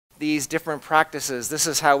these different practices. This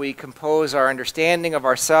is how we compose our understanding of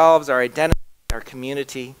ourselves, our identity, our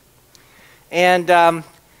community. And by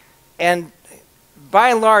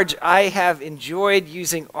and large, I have enjoyed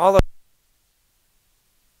using all of.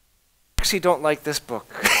 I actually don't like this book.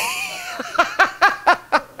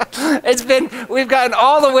 We've gotten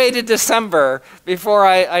all the way to December before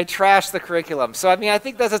I trash the curriculum. So, I mean, I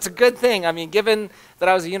think that's a good thing. I mean, given that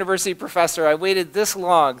I was a university professor, I waited this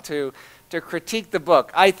long to critique the book.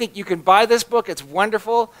 I think you can buy this book. It's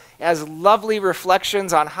wonderful. It has lovely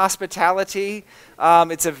reflections on hospitality.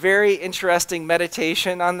 It's a very interesting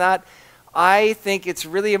meditation on that. I think it's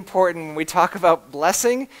really important when we talk about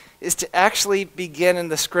blessing is to actually begin in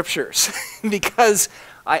the scriptures because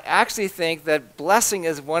I actually think that blessing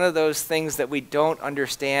is one of those things that we don't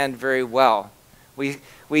understand very well. We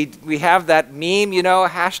have that meme, you know,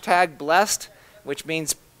 hashtag blessed, which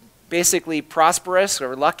means basically prosperous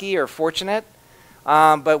or lucky or fortunate.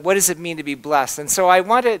 But what does it mean to be blessed? And so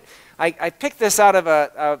I picked this out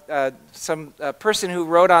of some person who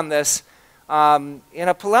wrote on this in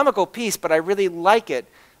a polemical piece, but I really like it.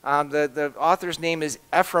 The author's name is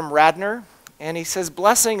Ephraim Radner. And he says,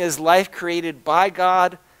 blessing is life created by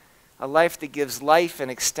God, a life that gives life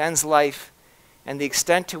and extends life, and the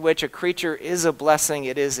extent to which a creature is a blessing,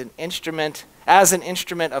 it is an instrument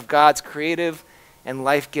of God's creative and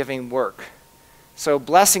life-giving work. So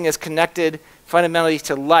blessing is connected fundamentally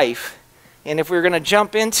to life. And if we were going to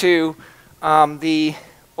jump into the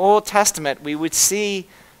Old Testament, we would see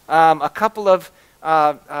a couple of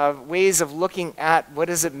ways of looking at what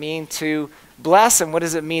does it mean to bless and what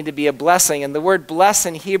does it mean to be a blessing. And the word bless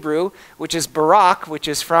in Hebrew, which is barak, which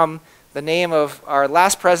is from the name of our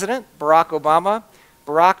last president, Barack Obama.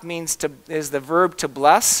 Barak is the verb to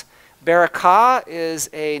bless. Barakah is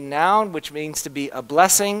a noun which means to be a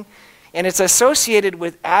blessing. And it's associated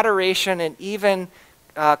with adoration and even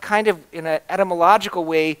kind of in an etymological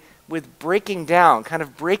way with breaking down, kind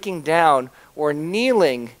of breaking down or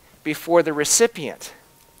kneeling before the recipient.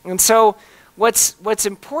 And so what's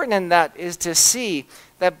important in that is to see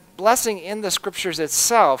that blessing in the scriptures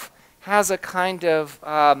itself has a kind of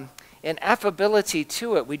an affability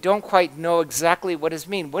to it. We don't quite know exactly what does it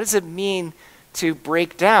mean. What does it mean to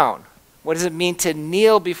break down? What does it mean to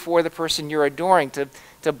kneel before the person you're adoring,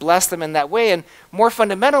 to bless them in that way? And more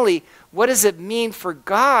fundamentally, what does it mean for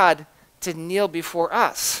God to kneel before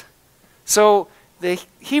us? So the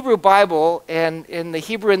Hebrew Bible and in the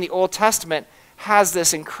Hebrew in the Old Testament has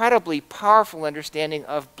this incredibly powerful understanding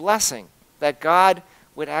of blessing, that God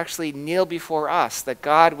would actually kneel before us, that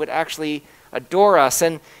God would actually adore us.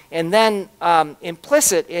 And then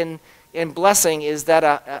implicit in blessing is that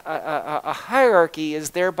a hierarchy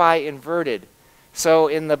is thereby inverted. So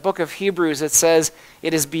in the book of Hebrews it says,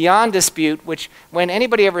 it is beyond dispute, which when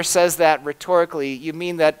anybody ever says that rhetorically, you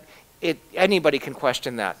mean that anybody can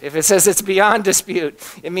question that. If it says it's beyond dispute,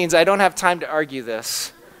 it means I don't have time to argue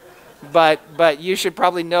this. But you should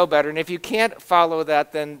probably know better. And if you can't follow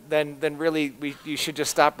that, then really you should just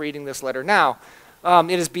stop reading this letter now.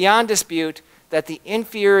 It is beyond dispute that the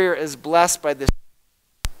inferior is blessed by this.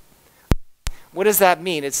 What does that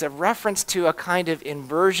mean? It's a reference to a kind of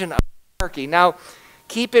inversion of hierarchy. Now,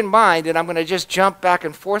 keep in mind, and I'm going to just jump back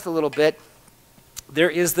and forth a little bit, there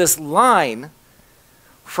is this line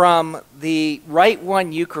from the Rite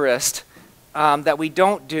One Eucharist that we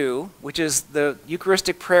don't do, which is the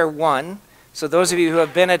Eucharistic Prayer 1. So those of you who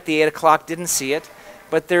have been at the 8 o'clock didn't see it,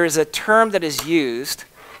 but there is a term that is used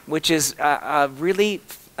which is really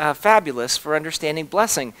fabulous for understanding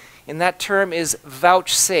blessing. And that term is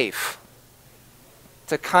vouchsafe.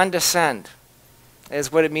 To condescend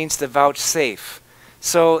is what it means to vouchsafe.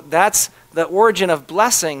 So that's the origin of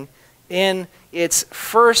blessing in its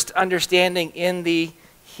first understanding in the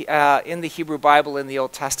Hebrew Bible in the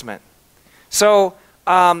Old Testament. So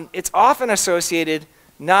it's often associated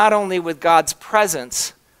not only with God's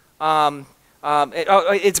presence,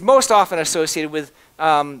 it's most often associated with,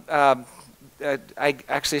 I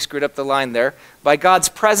actually screwed up the line there, by God's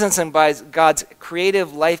presence and by God's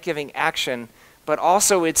creative life-giving action, but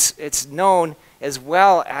also it's known as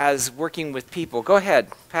well as working with people. Go ahead,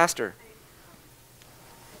 Pastor.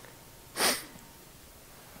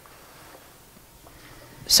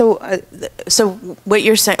 So what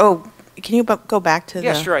you're saying, can you go back to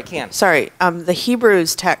Yeah, sure, I can. Sorry, the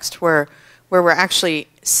Hebrews text where we're actually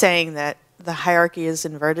saying that the hierarchy is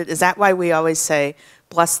inverted, is that why we always say,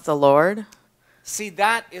 bless the Lord? See,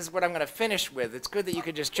 that is what I'm going to finish with. It's good that you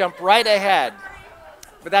could just jump right ahead.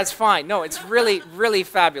 But that's fine. No, it's really, really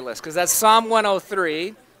fabulous, because that's Psalm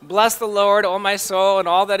 103. Bless the Lord, O my soul, and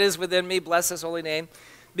all that is within me. Bless his holy name.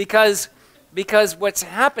 Because because what's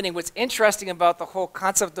happening, what's interesting about the whole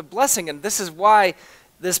concept of blessing, and this is why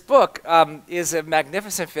this book is a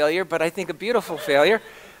magnificent failure, but I think a beautiful failure,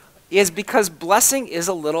 is because blessing is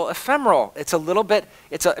a little ephemeral. It's a little bit,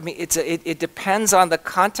 it depends on the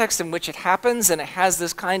context in which it happens, and it has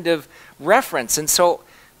this kind of reference. And so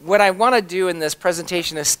what I want to do in this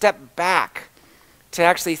presentation is step back to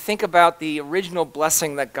actually think about the original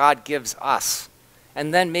blessing that God gives us,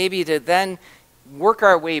 and then maybe to then work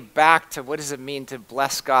our way back to what does it mean to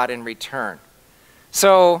bless God in return.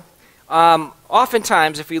 So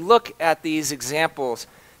oftentimes, if we look at these examples,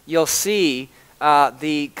 you'll see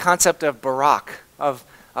the concept of barak, of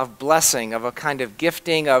blessing, of a kind of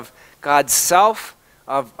gifting of God's self,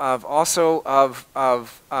 of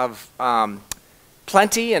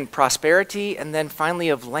plenty and prosperity, and then finally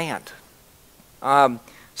of land.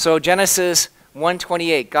 So Genesis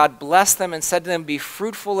 1:28, God blessed them and said to them, be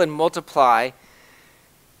fruitful and multiply,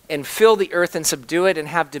 and fill the earth and subdue it, and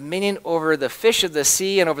have dominion over the fish of the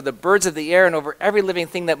sea and over the birds of the air and over every living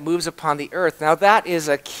thing that moves upon the earth. Now that is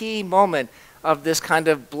a key moment of this kind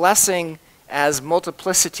of blessing as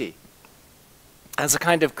multiplicity, as a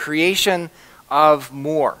kind of creation of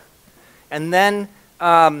more. And then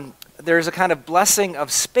there's a kind of blessing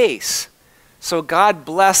of space. So God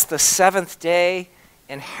blessed the seventh day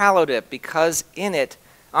and hallowed it, because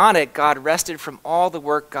on it, God rested from all the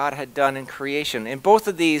work God had done in creation. In both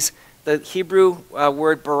of these, the Hebrew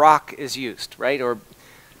word barak is used, right?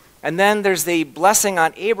 And then there's the blessing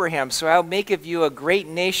on Abraham. So I'll make of you a great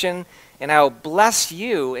nation, and I'll bless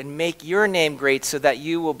you and make your name great so that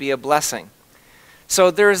you will be a blessing.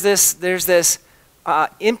 So there's this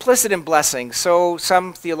implicit in blessing, so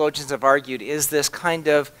some theologians have argued, is this kind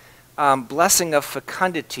of blessing of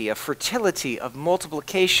fecundity, of fertility, of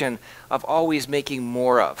multiplication, of always making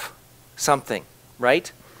more of something,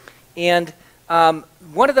 right? And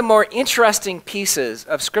one of the more interesting pieces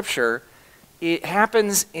of Scripture, it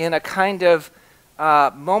happens in a kind of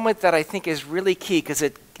moment that I think is really key, because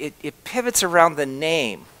it pivots around the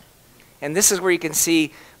name. And this is where you can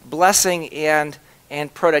see blessing and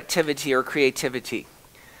productivity or creativity.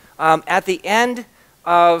 At the end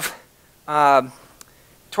of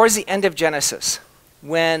towards the end of Genesis,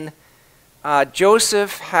 when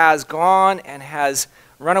Joseph has gone and has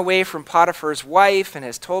run away from Potiphar's wife and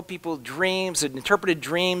has told people dreams and interpreted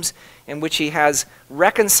dreams in which he has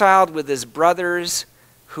reconciled with his brothers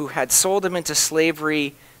who had sold him into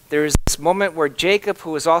slavery, there's this moment where Jacob,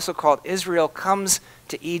 who is also called Israel, comes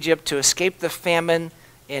to Egypt to escape the famine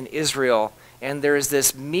in Israel. And there's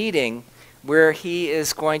this meeting where he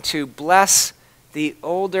is going to bless the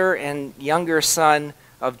older and younger son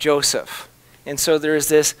of Joseph. And so there's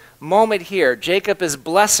this moment here. Jacob is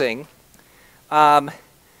blessing both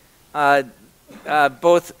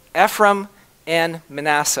Ephraim and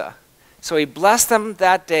Manasseh. So he blessed them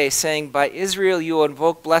that day, saying, by Israel you will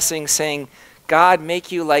invoke blessing, saying, God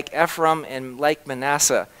make you like Ephraim and like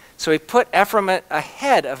Manasseh. So he put Ephraim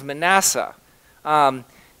ahead of Manasseh.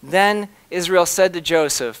 Then Israel said to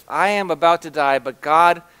Joseph, I am about to die, but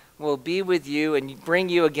God will be with you and bring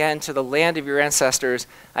you again to the land of your ancestors.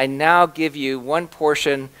 I now give you one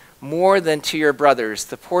portion more than to your brothers,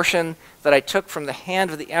 the portion that I took from the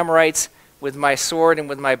hand of the Amorites with my sword and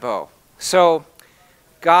with my bow. So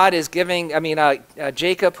God is giving,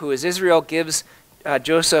 Jacob, who is Israel, gives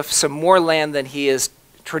Joseph some more land than he is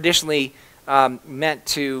traditionally meant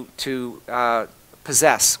to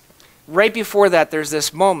possess. Right before that, there's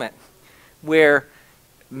this moment where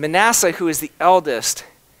Manasseh, who is the eldest,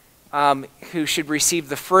 who should receive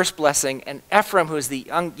the first blessing, and Ephraim, who is the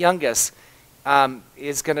youngest,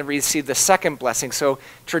 is going to receive the second blessing. So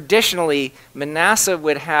traditionally, Manasseh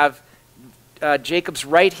would have Jacob's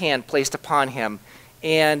right hand placed upon him,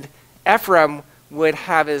 and Ephraim would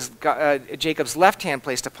have Jacob's left hand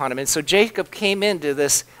placed upon him. And so Jacob came into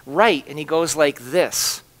this right, and he goes like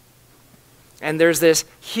this. And there's this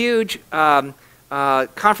huge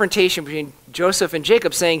confrontation between Joseph and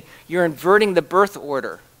Jacob, saying, you're inverting the birth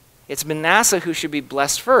order. It's Manasseh who should be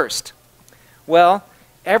blessed first. Well,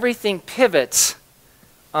 everything pivots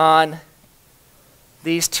on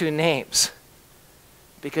these two names,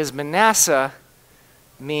 because Manasseh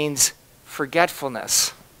means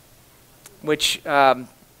forgetfulness, which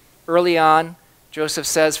early on Joseph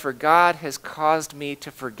says, for God has caused me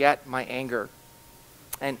to forget my anger.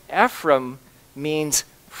 And Ephraim means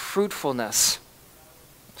fruitfulness.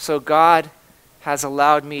 So God has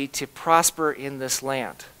allowed me to prosper in this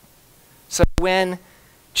land. So when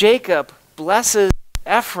Jacob blesses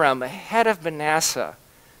Ephraim ahead of Manasseh,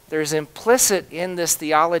 there's implicit in this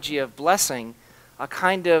theology of blessing a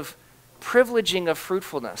kind of privileging of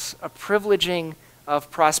fruitfulness, a privileging of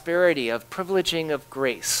prosperity, of privileging of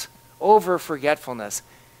grace over forgetfulness.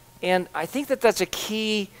 And I think that that's a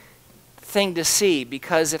key thing to see,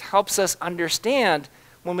 because it helps us understand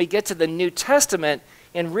when we get to the New Testament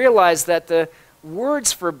and realize that the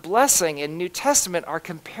words for blessing in New Testament are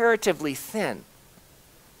comparatively thin.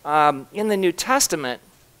 In the New Testament,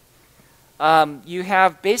 you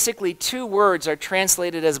have basically two words are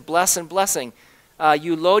translated as bless and blessing.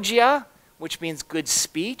 Eulogia, which means good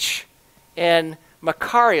speech, and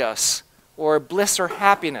makarios, or bliss or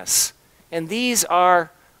happiness. And these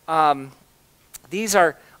are not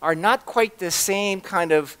quite the same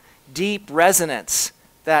kind of deep resonance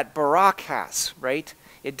that Barak has, right?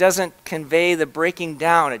 It doesn't convey the breaking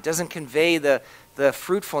down. It doesn't convey the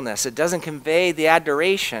fruitfulness. It doesn't convey the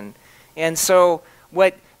adoration. And so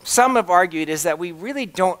what some have argued is that we really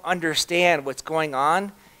don't understand what's going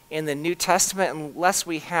on in the New Testament unless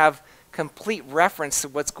we have complete reference to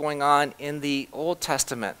what's going on in the Old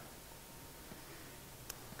Testament.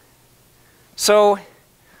 So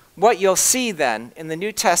what you'll see then in the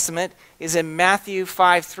New Testament is in Matthew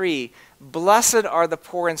 5:3, blessed are the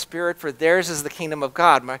poor in spirit, for theirs is the kingdom of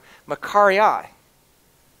God. Makariai,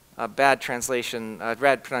 a bad translation,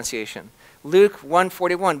 bad pronunciation. Luke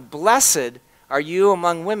 1:41, blessed are you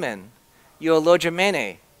among women,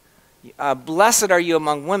 eulogemene. Blessed are you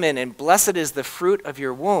among women, and blessed is the fruit of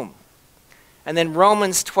your womb. And then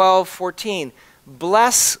Romans 12:14,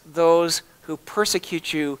 bless those who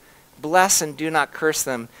persecute you, bless and do not curse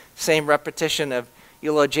them. Same repetition of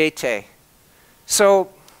eulogete. So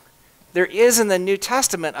there is in the New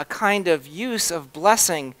Testament a kind of use of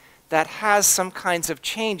blessing that has some kinds of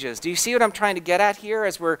changes. Do you see what I'm trying to get at here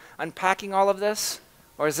as we're unpacking all of this?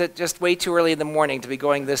 Or is it just way too early in the morning to be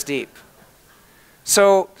going this deep?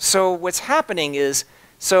 So what's happening is,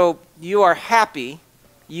 so you are happy,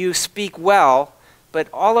 you speak well, but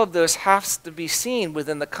all of those has to be seen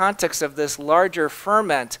within the context of this larger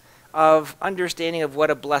ferment of understanding of what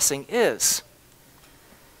a blessing is.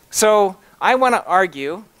 So I want to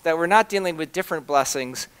argue that we're not dealing with different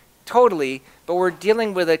blessings totally, but we're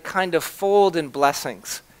dealing with a kind of fold in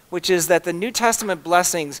blessings, which is that the New Testament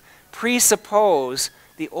blessings presuppose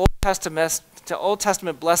the Old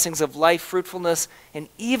Testament blessings of life, fruitfulness, and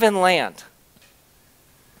even land.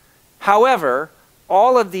 However,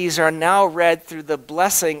 all of these are now read through the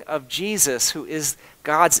blessing of Jesus, who is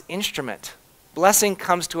God's instrument. Blessing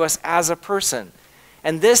comes to us as a person.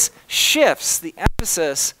 And this shifts the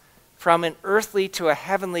emphasis from an earthly to a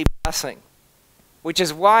heavenly blessing, which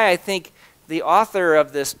is why I think the author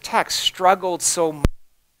of this text struggled so much.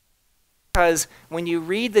 Because when you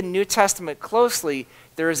read the New Testament closely,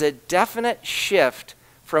 there is a definite shift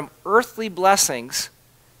from earthly blessings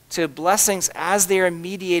to blessings as they are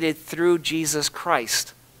mediated through Jesus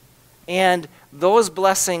Christ. And those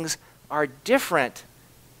blessings are different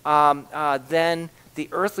than the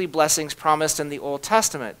earthly blessings promised in the Old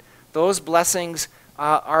Testament. Those blessings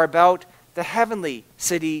are about the heavenly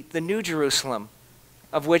city, the New Jerusalem,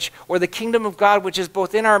 of which, or the kingdom of God, which is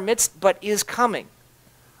both in our midst but is coming.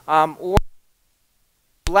 Or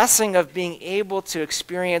blessing of being able to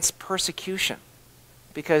experience persecution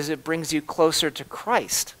because it brings you closer to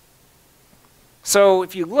Christ. So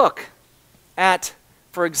if you look at,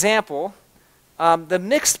 for example, the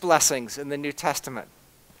mixed blessings in the New Testament.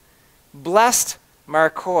 Blessed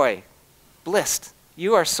Markoi, blissed.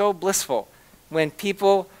 You are so blissful when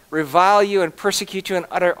people revile you and persecute you and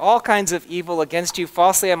utter all kinds of evil against you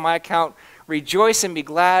falsely on my account. Rejoice and be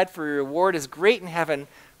glad, for your reward is great in heaven,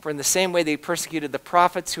 for in the same way they persecuted the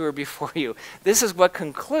prophets who were before you. This is what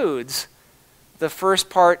concludes the first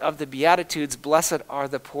part of the Beatitudes, blessed are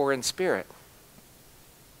the poor in spirit.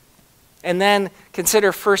 And then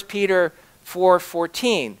consider 1 Peter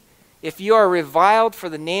 4:14. If you are reviled for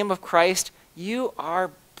the name of Christ, you are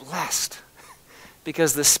blessed,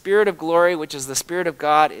 because the Spirit of glory, which is the Spirit of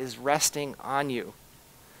God, is resting on you.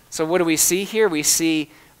 So what do we see here? We see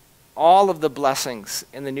all of the blessings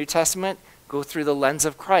in the New Testament go through the lens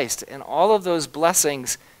of Christ. And all of those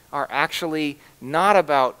blessings are actually not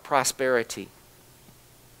about prosperity.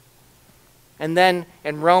 And then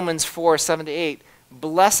in Romans 4:7-8,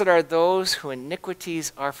 blessed are those whose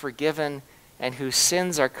iniquities are forgiven and whose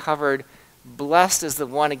sins are covered. Blessed is the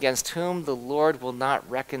one against whom the Lord will not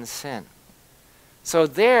reckon sin. So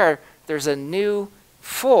there's a new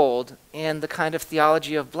fold in the kind of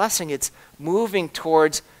theology of blessing. It's moving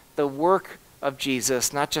towards the work of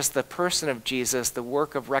Jesus, not just the person of Jesus, the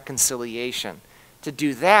work of reconciliation. To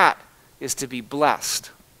do that is to be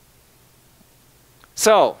blessed.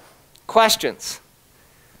 So, questions.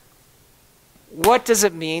 What does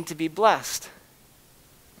it mean to be blessed?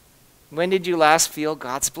 When did you last feel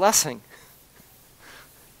God's blessing?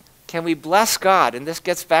 Can we bless God? And this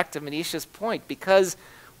gets back to Manisha's point, because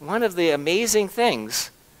one of the amazing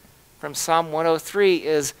things from Psalm 103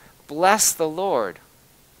 is, bless the Lord.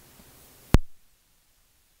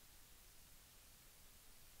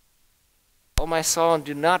 O my soul, and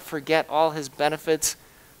do not forget all his benefits,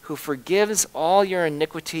 who forgives all your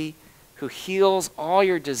iniquity, who heals all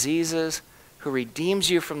your diseases, who redeems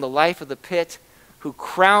you from the life of the pit, who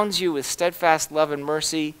crowns you with steadfast love and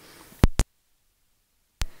mercy.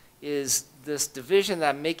 Is this division that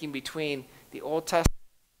I'm making between the Old Testament.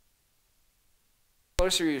 The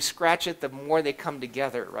closer you scratch it, the more they come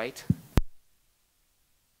together, right?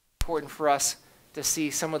 Important for us to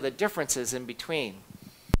see some of the differences in between.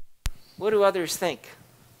 What do others think?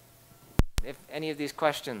 If any of these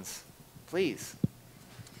questions, please.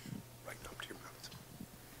 Right up to your mouth.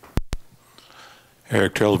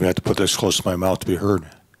 Eric tells me I have to put this close to my mouth to be heard.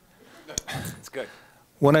 That's good.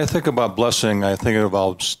 When I think about blessing, I think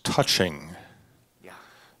about touching. Yeah.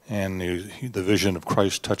 And the vision of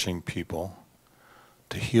Christ touching people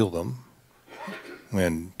to heal them.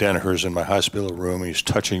 When Danaher's in my hospital room, he's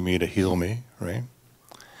touching me to heal me, right?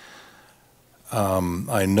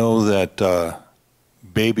 I know that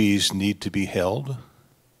babies need to be held.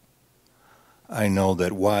 I know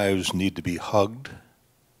that wives need to be hugged.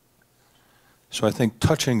 So I think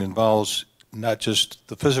touching involves not just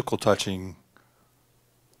the physical touching,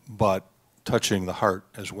 but touching the heart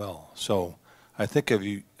as well. So I think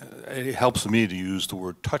it helps me to use the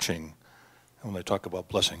word touching when I talk about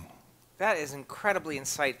blessing. That is incredibly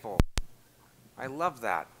insightful. I love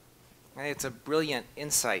that. I think it's a brilliant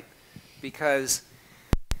insight, because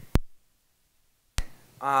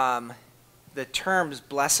the terms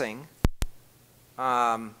blessing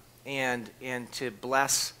and to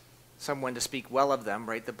bless someone, to speak well of them,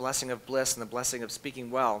 right? The blessing of bliss and the blessing of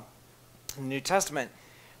speaking well. In the New Testament,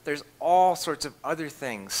 there's all sorts of other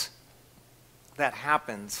things that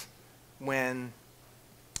happens when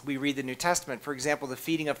we read the New Testament. For example, the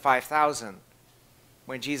feeding of 5,000,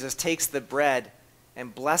 when Jesus takes the bread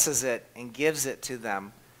and blesses it and gives it to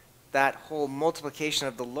them. That whole multiplication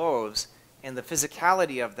of the loaves and the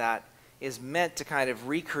physicality of that is meant to kind of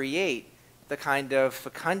recreate the kind of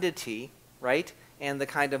fecundity, right, and the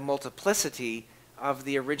kind of multiplicity of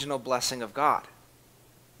the original blessing of God,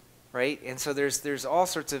 right? And so there's all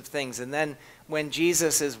sorts of things. And then when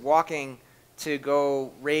Jesus is walking to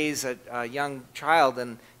go raise a young child,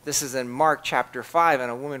 and this is in Mark chapter 5, and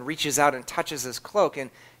a woman reaches out and touches his cloak,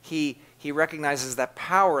 and he recognizes that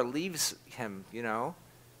power leaves him,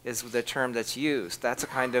 is the term that's used. That's a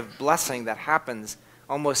kind of blessing that happens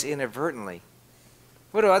almost inadvertently.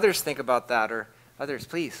 What do others think about that? Or others,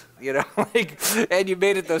 please, and you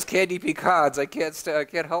made it those candy pecans. I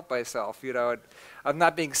can't help myself, and I'm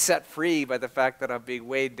not being set free by the fact that I'm being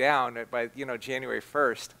weighed down by, January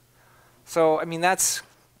 1st. So, I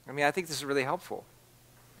think this is really helpful.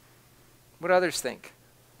 What do others think?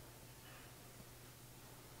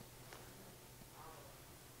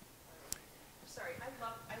 Sorry,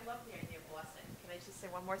 I love the idea of blessing. Can I just say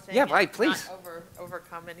one more thing? Yeah, right, please. Not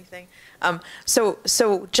overcome anything.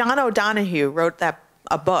 So John O'Donohue wrote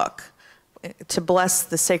a book to bless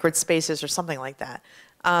the sacred spaces or something like that.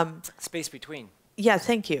 Space between. Yeah,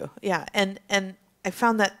 thank you. Yeah, and I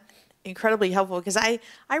found that incredibly helpful, because I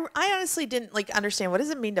honestly didn't understand what does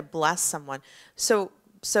it mean to bless someone. So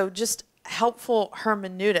just helpful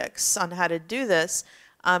hermeneutics on how to do this.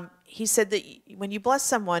 He said that when you bless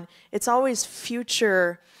someone, it's always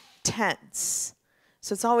future tense.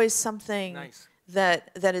 So it's always something Nice. that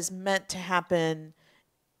is meant to happen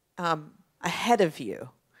ahead of you.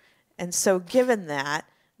 And so given that,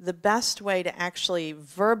 the best way to actually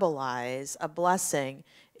verbalize a blessing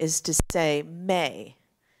is to say, may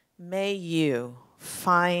you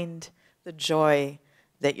find the joy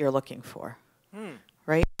that you're looking for,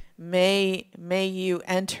 right? May you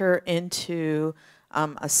enter into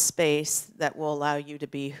a space that will allow you to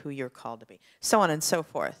be who you're called to be, so on and so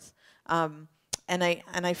forth. And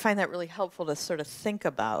I find that really helpful to sort of think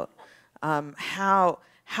about how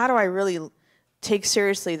do I really take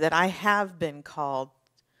seriously that I have been called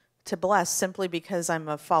to bless simply because I'm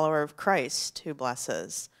a follower of Christ who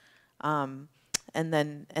blesses. And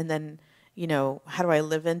then how do I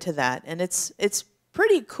live into that? And it's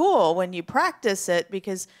pretty cool when you practice it,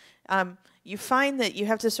 because you find that you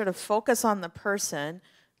have to sort of focus on the person,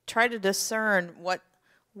 try to discern what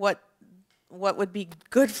would be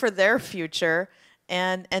good for their future,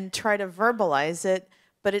 and try to verbalize it.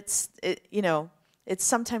 But it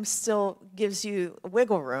sometimes still gives you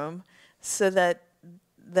wiggle room, so that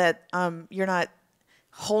you're not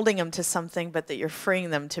holding them to something, but that you're freeing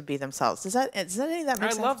them to be themselves. Does any of that make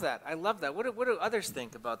I sense? love that. I love that. What do others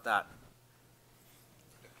think about that?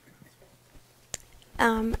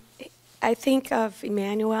 I think of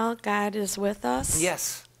Emmanuel, God is with us.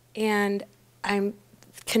 Yes. And I'm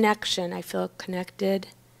connection. I feel connected.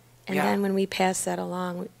 And Yeah. then when we pass that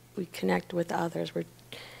along, we connect with others. We're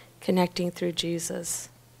connecting through Jesus.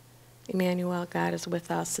 Emmanuel, God is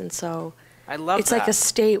with us. And so I love it's that. like a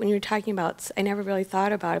state when you're talking about, I never really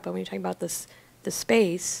thought about it, but when you're talking about this, the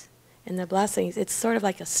space and the blessings, it's sort of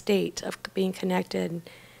like a state of being connected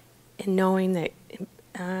and knowing that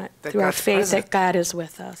through our God's faith present. that God is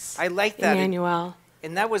with us. I like that. Emmanuel.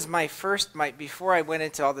 And that was my first, before I went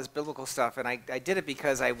into all this biblical stuff, and I did it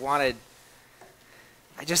because I wanted,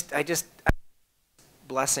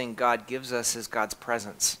 blessing God gives us is God's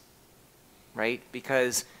presence, right?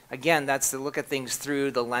 Because, again, that's to look at things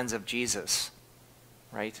through the lens of Jesus,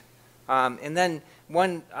 right? And then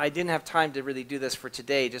I didn't have time to really do this for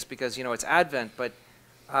today just because, it's Advent, but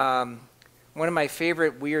one of my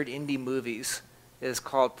favorite weird indie movies is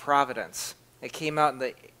called Providence. It came out in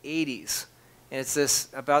the 80s. And it's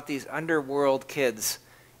about these underworld kids.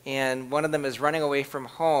 And one of them is running away from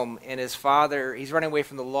home, and he's running away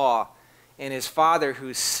from the law. And his father,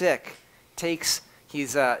 who's sick,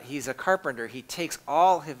 he's a carpenter. He takes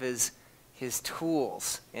all of his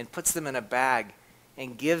tools and puts them in a bag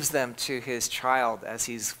and gives them to his child as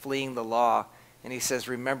he's fleeing the law. And he says,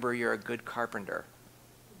 "Remember, you're a good carpenter."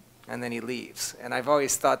 And then he leaves. And I've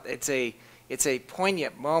always thought it's a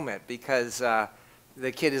poignant moment because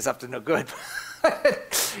the kid is up to no good.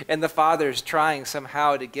 And the father's trying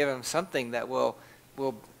somehow to give him something that will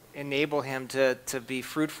enable him to be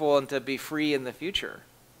fruitful and to be free in the future.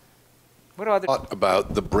 What other Thought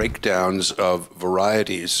about the breakdowns of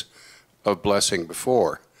varieties of blessing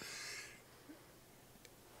before.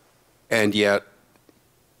 And yet,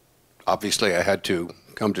 obviously, I had to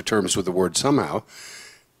come to terms with the word somehow.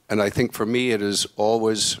 And I think for me, it has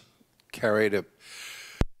always carried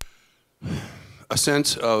a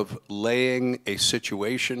sense of laying a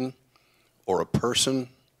situation or a person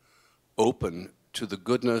open to the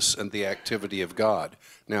goodness and the activity of God.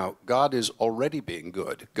 Now, God is already being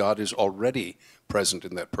good. God is already present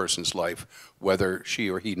in that person's life, whether she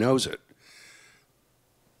or he knows it.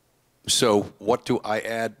 So what do I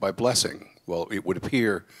add by blessing? Well, it would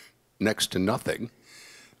appear next to nothing,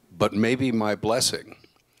 but maybe my blessing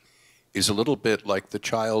is a little bit like the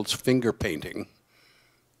child's finger painting,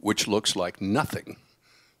 which looks like nothing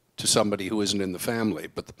to somebody who isn't in the family,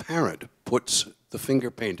 but the parent puts the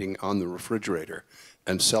finger painting on the refrigerator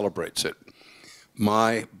and celebrates it.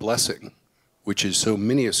 My blessing, which is so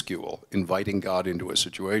minuscule, inviting God into a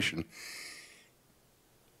situation,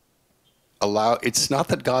 it's not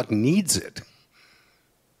that God needs it,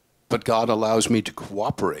 but God allows me to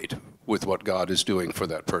cooperate with what God is doing for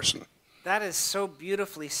that person. That is so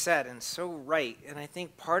beautifully said and so right. And I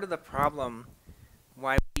think part of the problem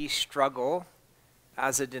why we struggle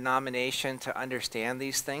as a denomination to understand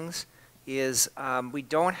these things is we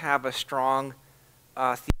don't have a strong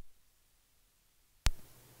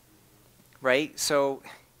right? So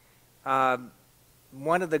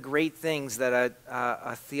one of the great things that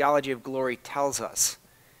a theology of glory tells us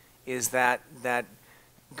is that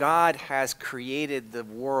God has created the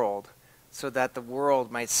world so that the world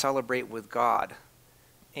might celebrate with God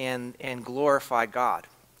and glorify God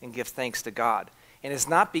and give thanks to God. And it's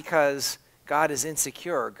not because God is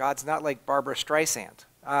insecure. God's not like Barbara Streisand.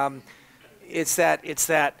 It's that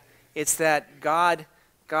God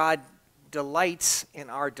delights in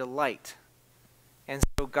our delight. And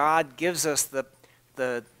so God gives us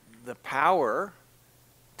the power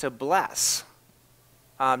to bless.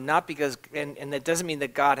 Not because, and that doesn't mean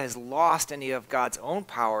that God has lost any of God's own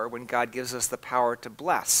power when God gives us the power to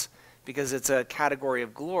bless, because it's a category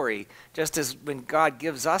of glory. Just as when God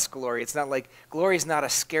gives us glory, it's not like, glory is not a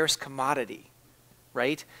scarce commodity,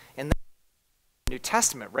 right? And that's the New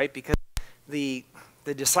Testament, right? Because the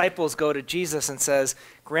disciples go to Jesus and says,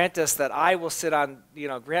 grant us that I will sit on,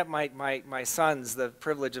 grant my sons the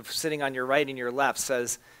privilege of sitting on your right and your left,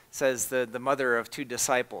 says the mother of two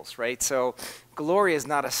disciples, right? So glory is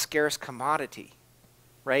not a scarce commodity,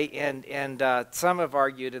 right? And some have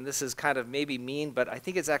argued, and this is kind of maybe mean, but I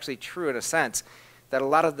think it's actually true in a sense, that a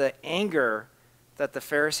lot of the anger that the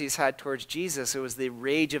Pharisees had towards Jesus, it was the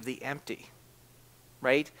rage of the empty,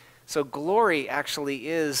 right? So glory actually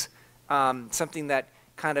is something that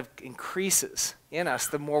kind of increases in us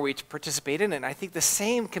the more we participate in it. And I think the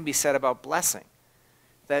same can be said about blessing.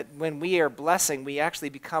 That when we are blessing, we actually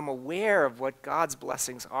become aware of what God's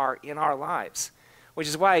blessings are in our lives. which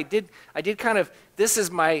is why I did kind of, this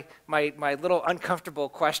is my little uncomfortable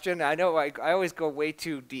question. I know I always go way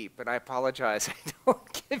too deep, and I apologize. I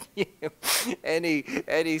don't give you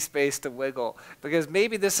any space to wiggle, because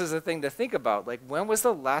maybe this is a thing to think about. Like, when was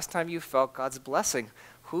the last time you felt God's blessing?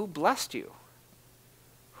 Who blessed you?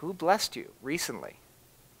 Who blessed you recently?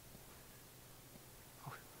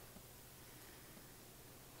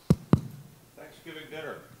 Thanksgiving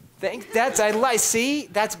dinner.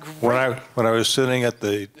 That's great. When I was sitting at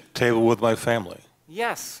the table with my family,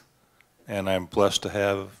 Yes. and I'm blessed to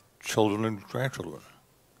have children and grandchildren.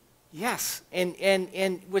 Yes,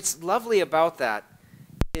 and what's lovely about that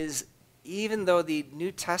is, even though the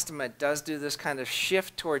New Testament does do this kind of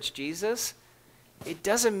shift towards Jesus, it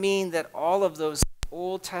doesn't mean that all of those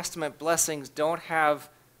Old Testament blessings don't have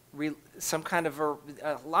some kind of a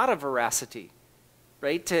lot of veracity,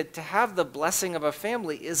 right? To have the blessing of a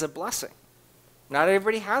family is a blessing. Not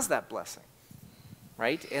everybody has that blessing,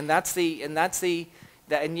 right? And then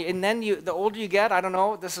the older you get, I don't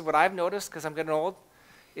know, this is what I've noticed because I'm getting old,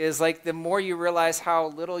 is like the more you realize how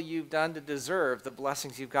little you've done to deserve the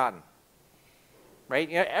blessings you've gotten, right?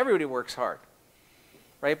 You know, everybody works hard,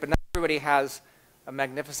 right? But not everybody has a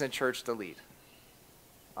magnificent church to lead.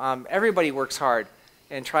 Everybody works hard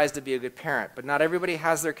and tries to be a good parent, but not everybody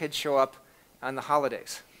has their kids show up on the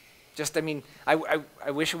holidays. I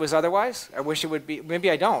wish it was otherwise. I wish it would be. Maybe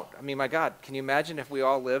I don't. I mean, my God, can you imagine if we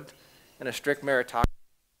all lived in a strict meritocracy?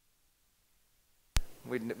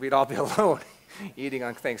 We'd all be alone eating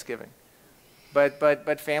on Thanksgiving.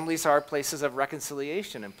 But families are places of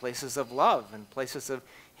reconciliation and places of love and places of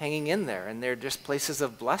hanging in there, and they're just places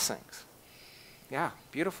of blessings. Yeah,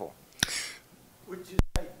 beautiful. Would you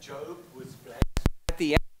say Job was blessed? At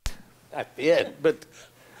the end. At the end, but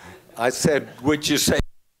I said, would you say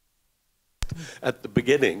at the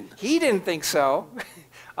beginning? He didn't think so.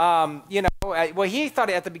 Well, he thought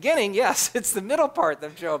at the beginning, yes, it's the middle part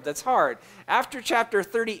of Job that's hard. After chapter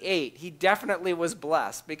 38, he definitely was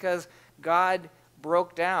blessed because God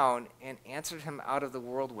broke down and answered him out of the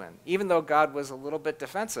whirlwind, even though God was a little bit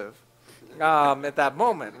defensive at that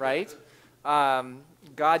moment, right?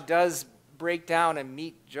 God does break down and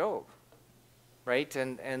meet Job, right?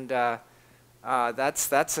 And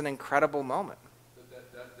that's an incredible moment.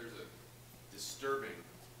 There's a disturbing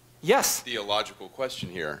Yes. theological question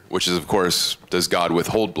here, which is, of course, does God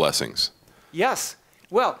withhold blessings? Yes.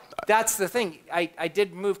 Well, that's the thing. I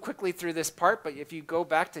did move quickly through this part, but if you go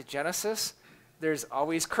back to Genesis, there's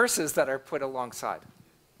always curses that are put alongside,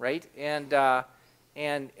 right? And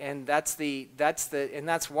that's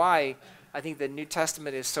why I think the New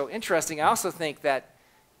Testament is so interesting. I also think that,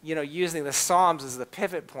 using the Psalms as the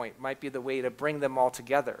pivot point might be the way to bring them all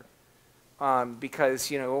together,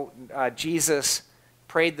 because Jesus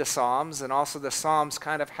prayed the Psalms, and also the Psalms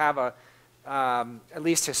kind of have at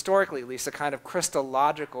least historically, a kind of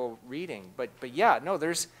Christological reading. But yeah, no,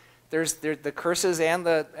 there's the curses and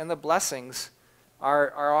the blessings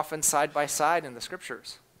are often side by side in the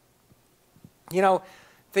Scriptures.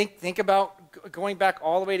 Think about going back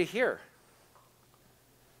all the way to here.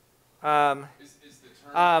 I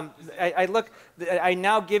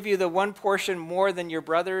now give you the one portion more than your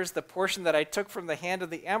brothers, the portion that I took from the hand of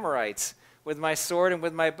the Amorites with my sword and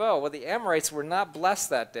with my bow. Well, the Amorites were not blessed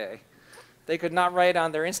that day. They could not write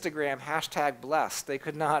on their Instagram #blessed. They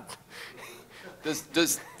could not.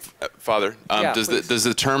 Father, Yeah, does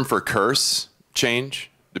the term for curse change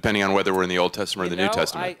depending on whether we're in the Old Testament or the New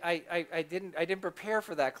Testament? I didn't prepare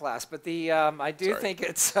for that class, but I do think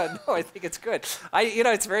it's I think it's good.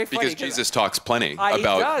 It's very funny because Jesus talks plenty about he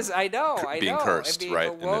does. I know. being cursed,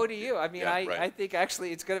 right? Woe to you. I mean, Yeah, right. I think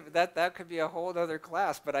actually it's good. That could be a whole other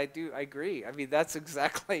class, but I agree. I mean, that's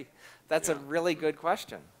a really good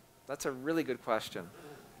question. That's a really good question.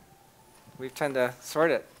 We tend to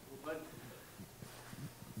sort it.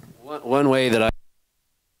 One way that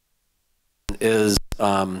is,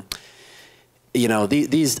 I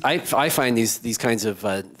find these kinds of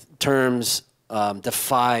terms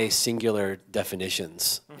defy singular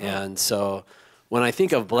definitions, and so when I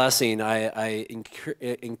think of blessing, I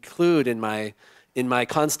include in my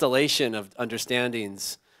constellation of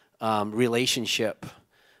understandings relationship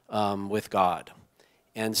with God.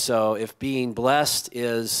 And so if being blessed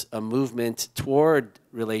is a movement toward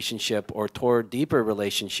relationship or toward deeper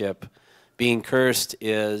relationship, being cursed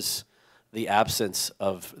is the absence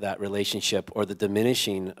of that relationship or the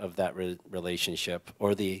diminishing of that relationship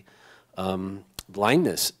or the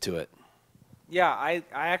blindness to it. Yeah, I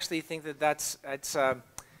actually think that's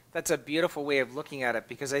a beautiful way of looking at it,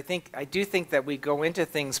 because I do think that we go into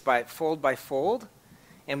things by fold,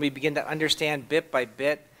 and we begin to understand bit by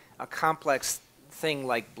bit a complex thing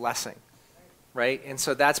like blessing, right? And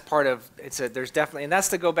so that's part of, there's definitely, and that's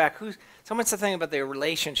to go back, someone said something about the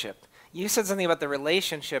relationship. You said something about the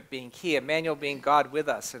relationship being key, Emmanuel being God with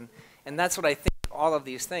us, and that's what I think, all of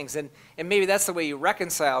these things. And maybe that's the way you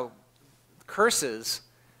reconcile curses,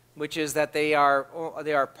 which is that they are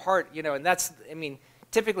part, and that's, I mean,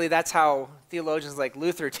 typically that's how theologians like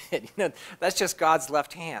Luther did. That's just God's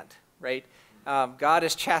left hand, right? God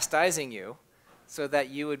is chastising you so that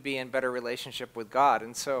you would be in better relationship with God.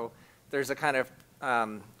 And so there's a kind of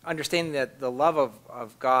understanding that the love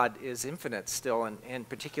of God is infinite still, and in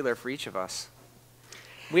particular for each of us.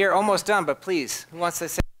 We are almost done, but please, who wants to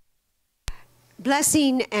say?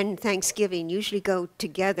 Blessing and thanksgiving usually go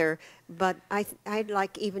together, but I'd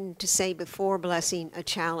like even to say before blessing a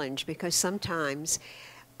challenge, because sometimes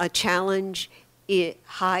a challenge, it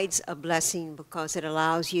hides a blessing because it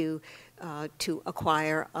allows you to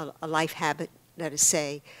acquire a life habit, let us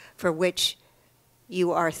say, for which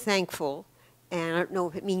you are thankful. And I don't know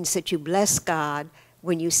if it means that you bless God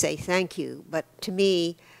when you say thank you, but to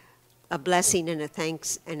me, a blessing and a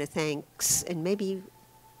thanks and maybe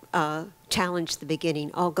challenge the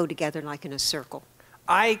beginning all go together like in a circle.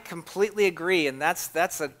 I completely agree, and that's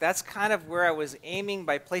kind of where I was aiming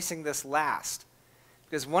by placing this last,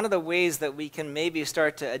 because one of the ways that we can maybe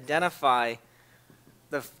start to identify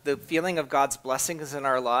the feeling of God's blessings in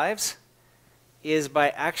our lives is by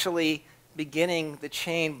actually beginning the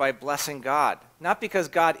chain by blessing God. Not because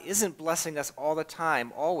God isn't blessing us all the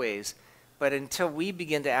time, always, but until we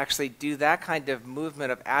begin to actually do that kind of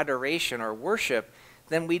movement of adoration or worship,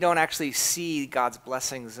 then we don't actually see God's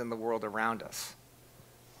blessings in the world around us.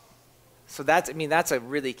 So that's a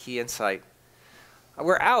really key insight.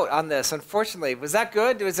 We're out on this, unfortunately. Was that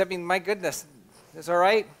good? My goodness, is all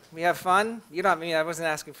right? We have fun? I wasn't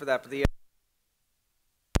asking for that,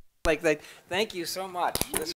 but thank you so much.